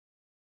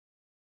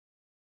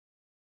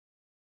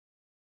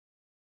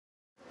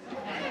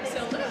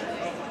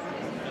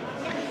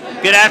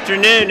Good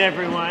afternoon,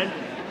 everyone,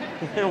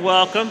 and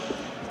welcome.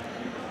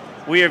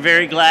 We are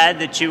very glad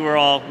that you are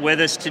all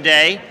with us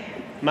today.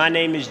 My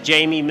name is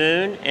Jamie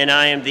Moon, and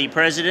I am the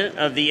president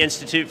of the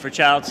Institute for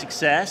Child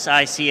Success,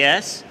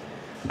 ICS.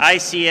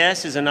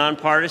 ICS is a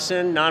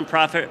nonpartisan,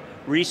 nonprofit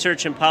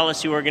research and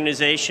policy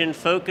organization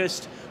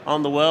focused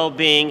on the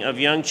well-being of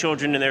young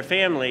children and their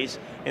families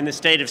in the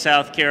state of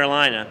South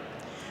Carolina.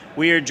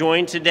 We are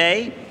joined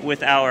today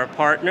with our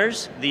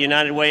partners, the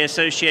United Way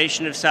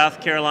Association of South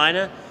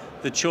Carolina,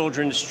 the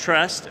Children's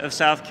Trust of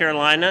South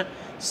Carolina,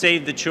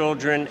 Save the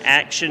Children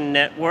Action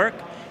Network,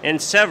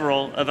 and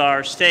several of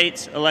our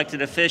state's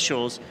elected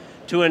officials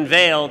to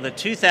unveil the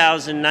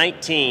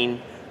 2019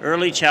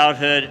 Early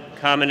Childhood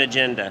Common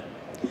Agenda.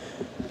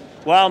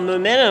 While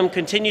momentum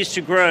continues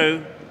to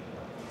grow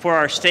for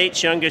our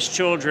state's youngest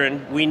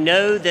children, we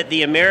know that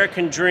the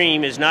American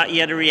dream is not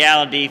yet a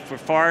reality for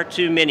far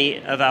too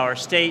many of our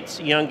state's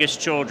youngest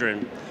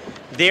children.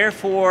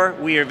 Therefore,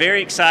 we are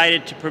very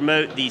excited to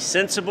promote these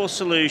sensible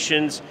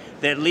solutions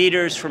that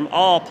leaders from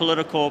all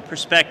political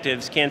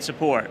perspectives can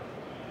support.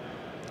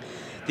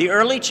 The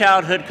Early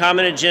Childhood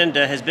Common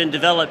Agenda has been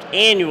developed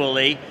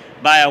annually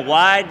by a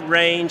wide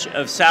range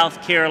of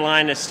South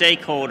Carolina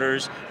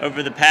stakeholders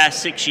over the past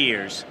 6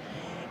 years.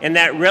 In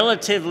that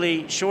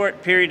relatively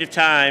short period of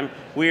time,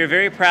 we are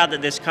very proud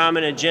that this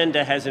common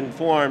agenda has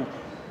informed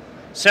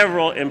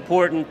several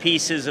important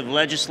pieces of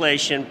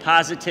legislation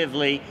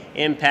positively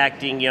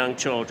impacting young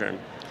children.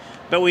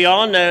 But we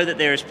all know that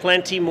there is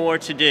plenty more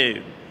to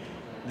do.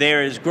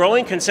 There is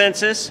growing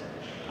consensus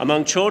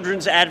among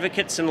children's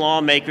advocates and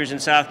lawmakers in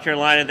South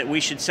Carolina that we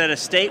should set a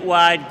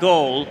statewide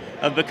goal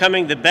of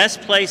becoming the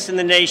best place in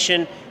the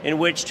nation in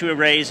which to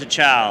raise a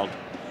child.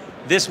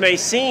 This may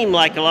seem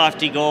like a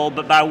lofty goal,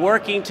 but by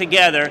working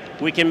together,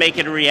 we can make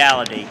it a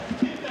reality.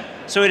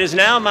 So it is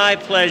now my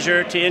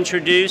pleasure to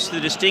introduce the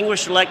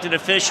distinguished elected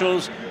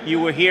officials you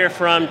will hear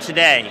from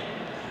today.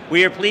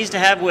 We are pleased to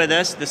have with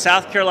us the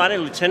South Carolina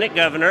Lieutenant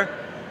Governor,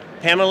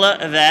 Pamela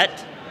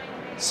Evette,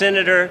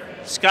 Senator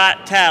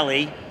Scott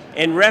Talley,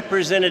 and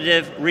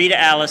Representative Rita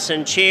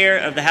Allison, Chair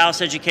of the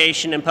House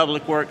Education and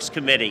Public Works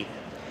Committee.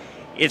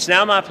 It's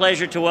now my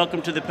pleasure to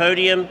welcome to the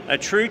podium a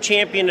true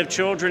champion of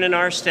children in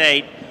our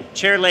state,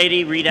 Chair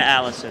Lady Rita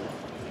Allison.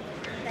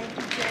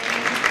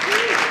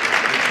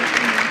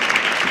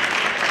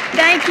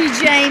 Thank you,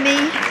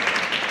 Jamie.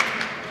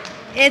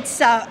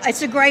 It's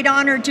a great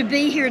honor to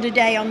be here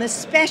today on this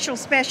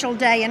special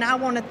day, and I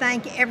want to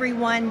thank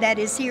everyone that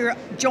is here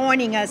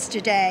joining us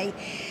today.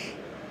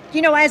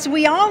 You know, as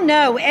we all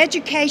know,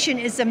 education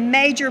is a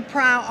major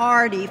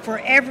priority for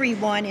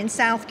everyone in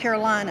South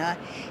Carolina,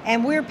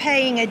 and we're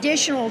paying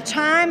additional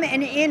time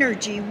and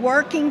energy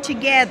working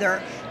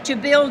together to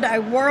build a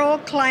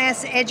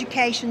world-class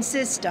education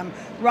system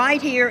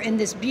right here in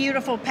this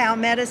beautiful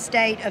Palmetto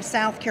state of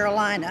South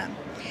Carolina.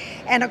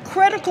 And a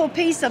critical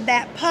piece of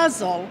that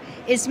puzzle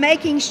is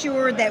making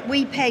sure that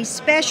we pay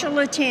special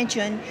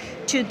attention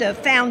to the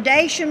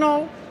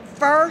foundational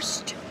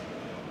first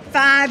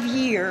 5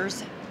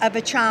 years of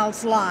a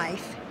child's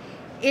life.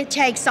 It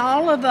takes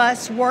all of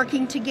us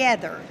working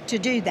together to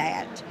do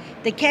that.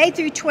 The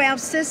K-12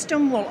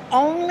 system will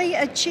only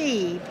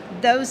achieve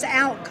those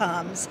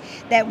outcomes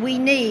that we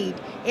need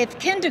if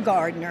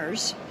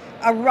kindergartners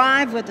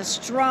arrive with a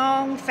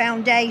strong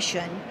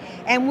foundation.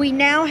 And we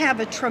now have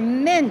a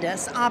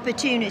tremendous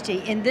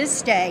opportunity in this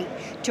state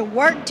to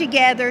work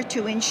together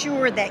to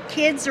ensure that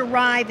kids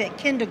arrive at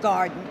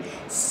kindergarten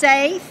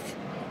safe,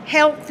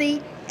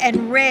 healthy,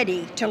 and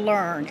ready to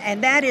learn,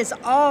 and that is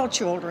all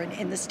children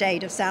in the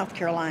state of South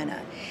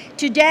Carolina.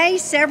 Today,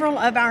 several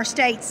of our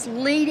state's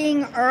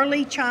leading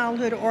early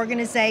childhood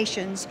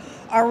organizations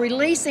are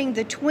releasing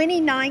the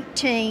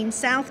 2019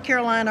 South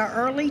Carolina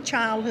Early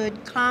Childhood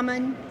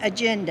Common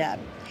Agenda.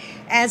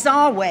 As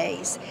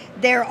always,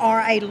 there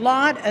are a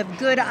lot of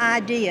good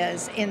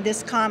ideas in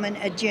this common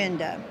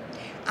agenda.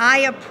 I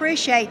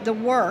appreciate the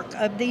work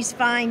of these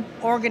fine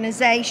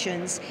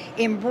organizations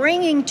in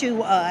bringing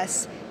to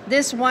us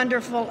this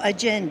wonderful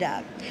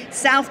agenda.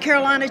 South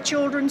Carolina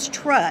Children's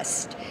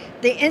Trust,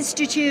 the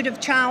Institute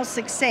of Child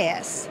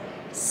Success,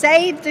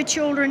 Save the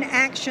Children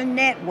Action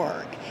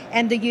Network,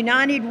 and the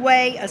United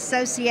Way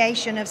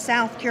Association of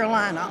South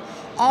Carolina,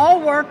 all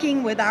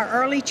working with our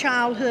early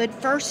childhood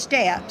first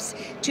steps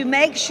to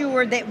make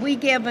sure that we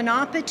give an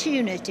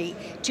opportunity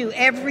to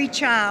every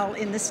child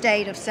in the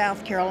state of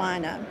South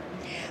Carolina.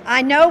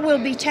 I know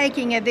we'll be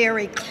taking a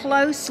very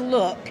close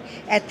look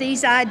at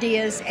these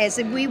ideas as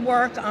we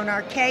work on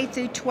our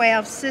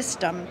K-12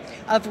 system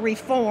of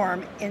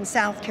reform in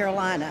South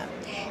Carolina.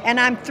 And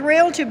I'm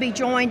thrilled to be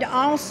joined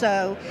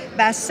also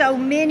by so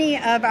many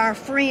of our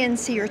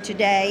friends here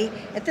today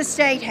at the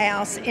State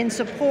House in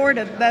support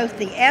of both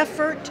the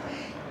effort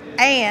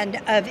and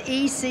of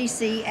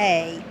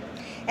ECCA.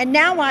 And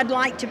now I'd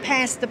like to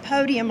pass the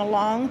podium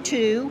along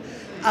to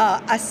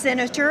a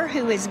senator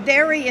who is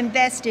very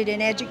invested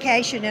in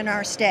education in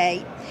our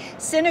state.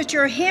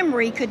 Senator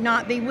Henry could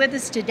not be with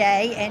us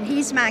today, and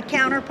he's my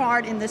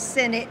counterpart in the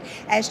Senate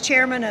as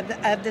chairman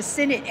of the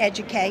Senate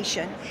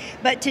Education.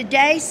 But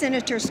today,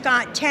 Senator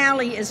Scott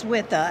Talley is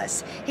with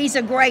us. He's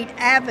a great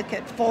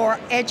advocate for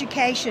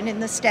education in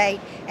the state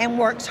and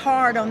works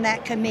hard on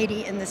that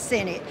committee in the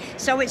Senate.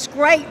 So it's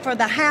great for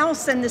the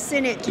House and the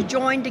Senate to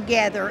join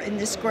together in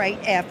this great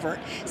effort.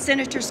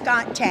 Senator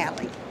Scott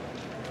Talley.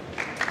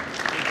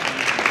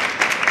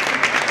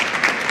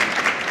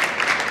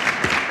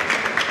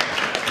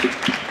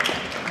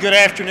 Good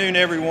afternoon,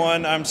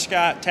 everyone. I'm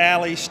Scott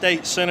Talley,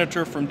 State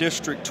Senator from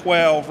District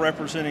 12,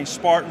 representing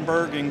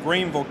Spartanburg and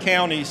Greenville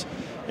counties.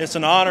 It's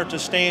an honor to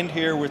stand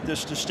here with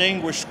this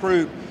distinguished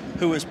group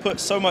who has put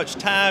so much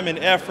time and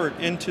effort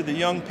into the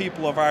young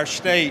people of our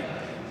state.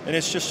 And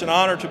it's just an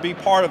honor to be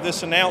part of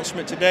this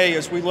announcement today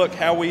as we look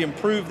how we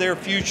improve their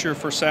future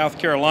for South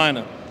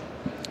Carolina.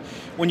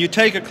 When you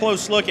take a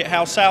close look at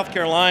how South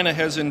Carolina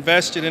has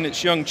invested in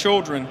its young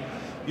children,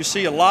 you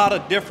see a lot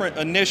of different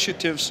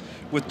initiatives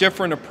with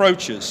different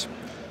approaches.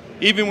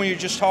 Even when you're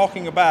just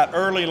talking about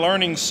early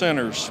learning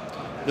centers,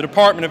 the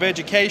Department of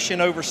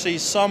Education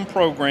oversees some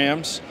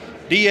programs,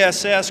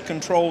 DSS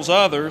controls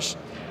others,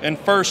 and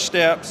First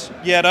Steps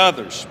yet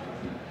others.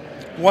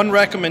 One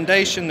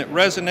recommendation that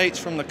resonates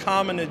from the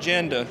common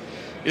agenda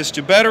is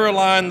to better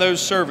align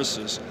those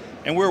services,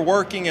 and we're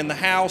working in the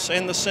House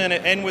and the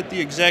Senate and with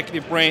the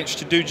executive branch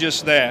to do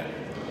just that.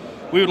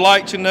 We would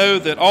like to know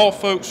that all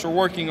folks are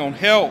working on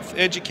health,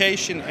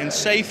 education, and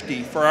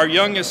safety for our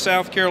youngest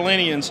South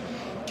Carolinians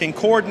can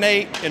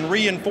coordinate and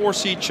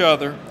reinforce each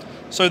other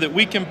so that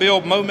we can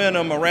build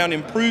momentum around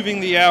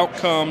improving the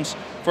outcomes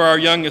for our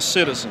youngest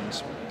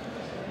citizens.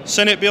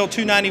 Senate Bill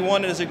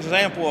 291 is an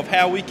example of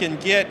how we can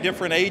get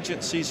different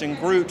agencies and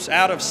groups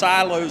out of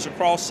silos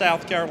across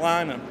South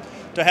Carolina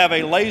to have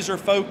a laser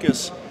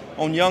focus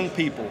on young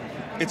people.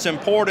 It's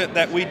important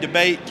that we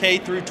debate K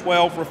through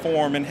 12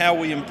 reform and how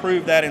we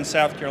improve that in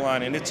South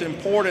Carolina. And it's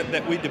important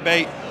that we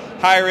debate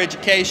higher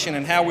education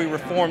and how we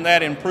reform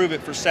that and improve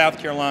it for South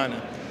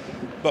Carolina.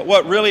 But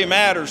what really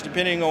matters,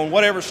 depending on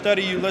whatever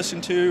study you listen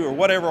to or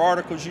whatever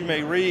articles you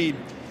may read,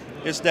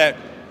 is that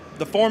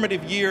the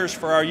formative years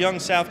for our young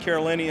South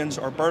Carolinians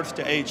are birth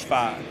to age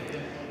 5.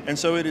 And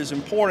so it is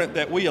important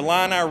that we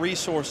align our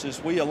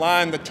resources, we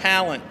align the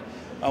talent,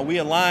 we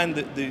align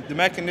the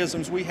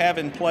mechanisms we have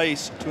in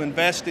place to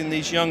invest in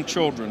these young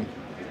children.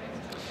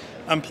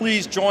 I'm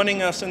pleased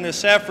joining us in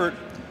this effort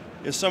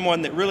is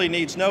someone that really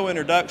needs no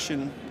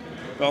introduction,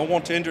 but I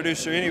want to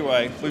introduce her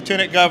anyway,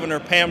 Lieutenant Governor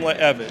Pamela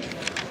Evette.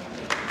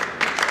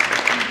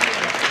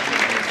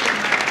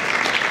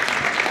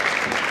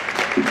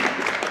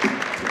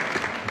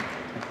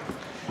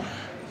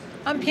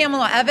 I'm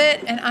Pamela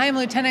Evette, and I am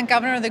Lieutenant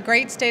Governor of the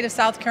great state of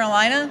South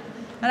Carolina,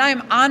 and I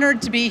am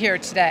honored to be here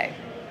today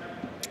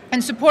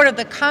in support of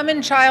the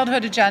Common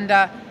Childhood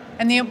Agenda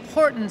and the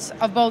importance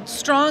of both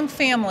strong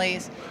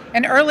families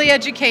and early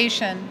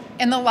education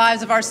in the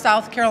lives of our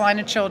South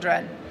Carolina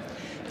children.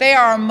 They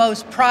are our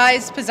most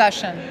prized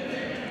possession.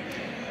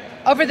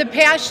 Over the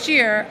past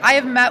year, I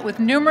have met with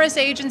numerous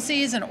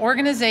agencies and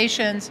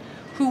organizations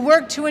who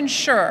work to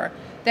ensure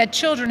that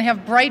children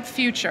have bright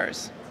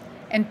futures.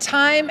 And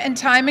time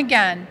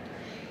again,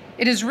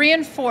 it is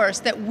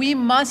reinforced that we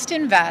must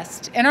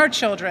invest in our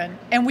children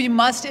and we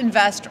must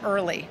invest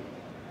early.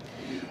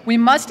 We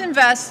must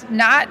invest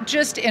not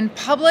just in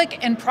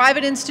public and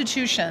private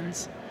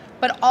institutions,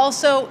 but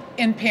also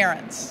in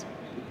parents.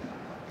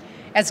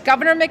 As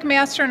Governor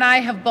McMaster and I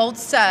have both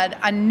said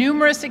on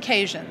numerous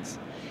occasions,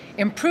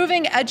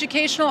 improving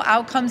educational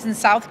outcomes in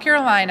South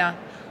Carolina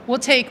will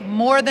take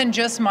more than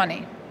just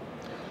money.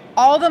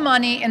 All the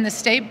money in the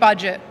state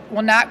budget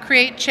will not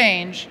create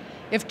change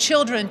if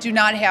children do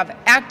not have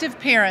active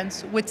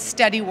parents with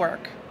steady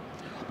work.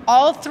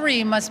 All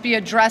three must be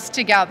addressed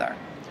together: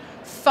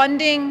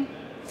 funding,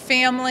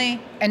 family,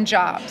 and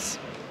jobs.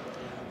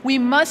 We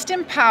must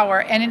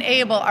empower and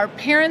enable our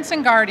parents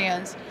and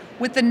guardians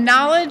with the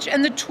knowledge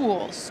and the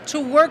tools to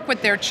work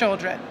with their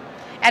children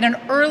at an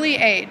early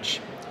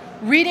age,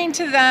 reading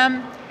to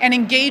them and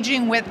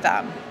engaging with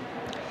them.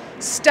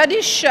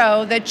 Studies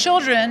show that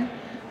children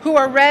who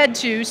are read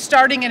to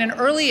starting at an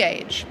early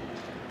age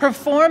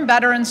perform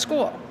better in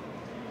school.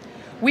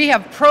 We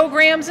have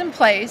programs in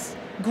place,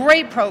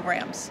 great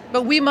programs,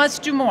 but we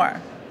must do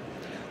more.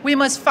 We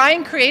must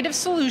find creative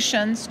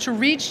solutions to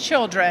reach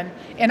children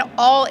in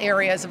all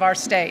areas of our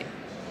state.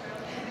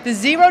 The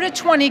 0 to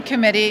 20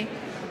 Committee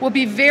will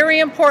be very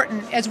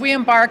important as we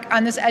embark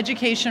on this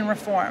education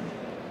reform.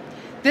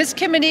 This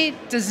committee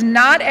does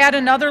not add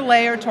another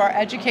layer to our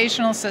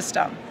educational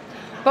system,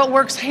 but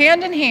works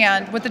hand in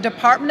hand with the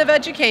Department of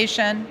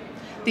Education,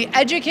 the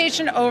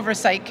Education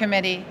Oversight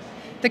Committee,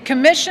 the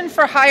Commission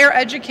for Higher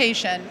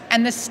Education,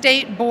 and the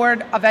State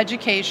Board of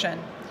Education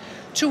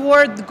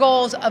toward the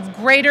goals of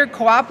greater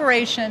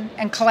cooperation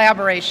and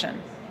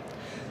collaboration.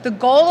 The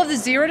goal of the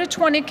 0 to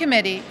 20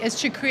 Committee is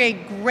to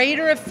create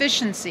greater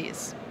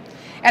efficiencies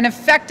and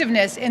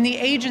effectiveness in the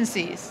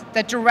agencies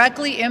that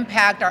directly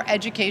impact our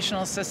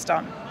educational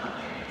system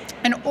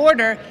in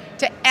order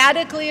to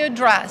adequately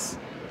address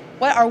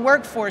what our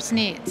workforce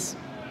needs.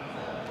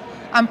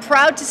 I'm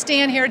proud to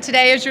stand here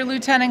today as your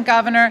Lieutenant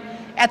Governor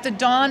at the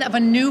dawn of a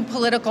new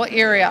political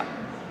era,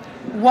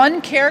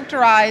 one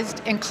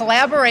characterized in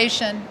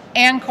collaboration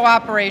and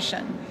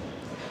cooperation.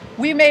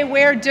 We may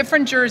wear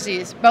different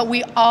jerseys, but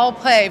we all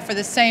play for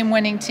the same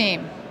winning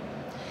team.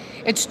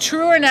 It's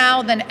truer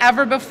now than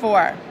ever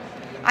before.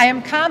 I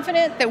am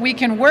confident that we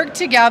can work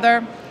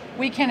together,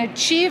 we can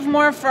achieve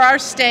more for our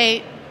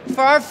state,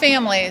 for our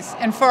families,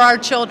 and for our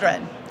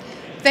children.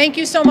 Thank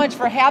you so much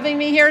for having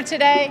me here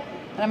today,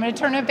 and I'm going to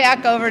turn it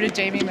back over to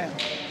Jamie Moon.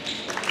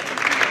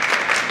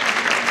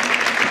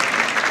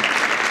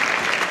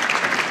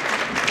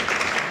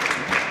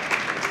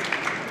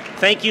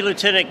 Thank you,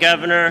 Lieutenant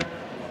Governor,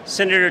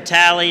 Senator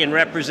Talley, and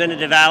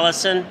Representative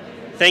Allison.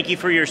 Thank you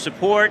for your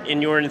support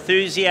and your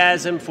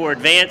enthusiasm for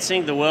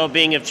advancing the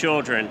well-being of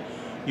children.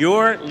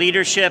 Your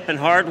leadership and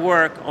hard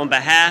work on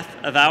behalf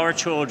of our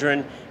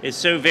children is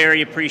so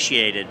very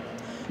appreciated.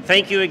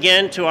 Thank you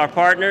again to our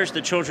partners,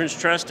 the Children's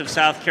Trust of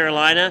South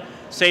Carolina,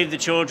 Save the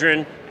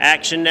Children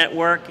Action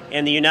Network,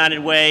 and the United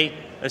Way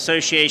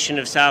Association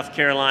of South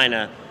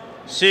Carolina.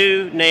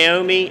 Sue,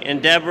 Naomi,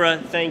 and Deborah,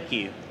 thank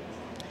you.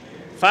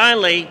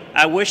 Finally,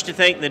 I wish to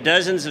thank the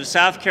dozens of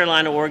South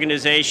Carolina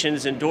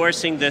organizations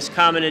endorsing this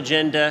common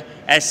agenda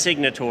as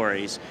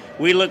signatories.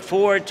 We look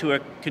forward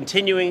to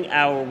continuing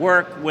our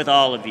work with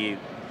all of you.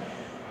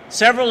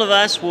 Several of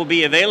us will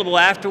be available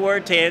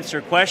afterward to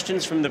answer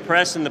questions from the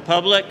press and the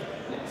public.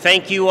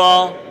 Thank you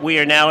all. We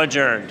are now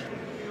adjourned.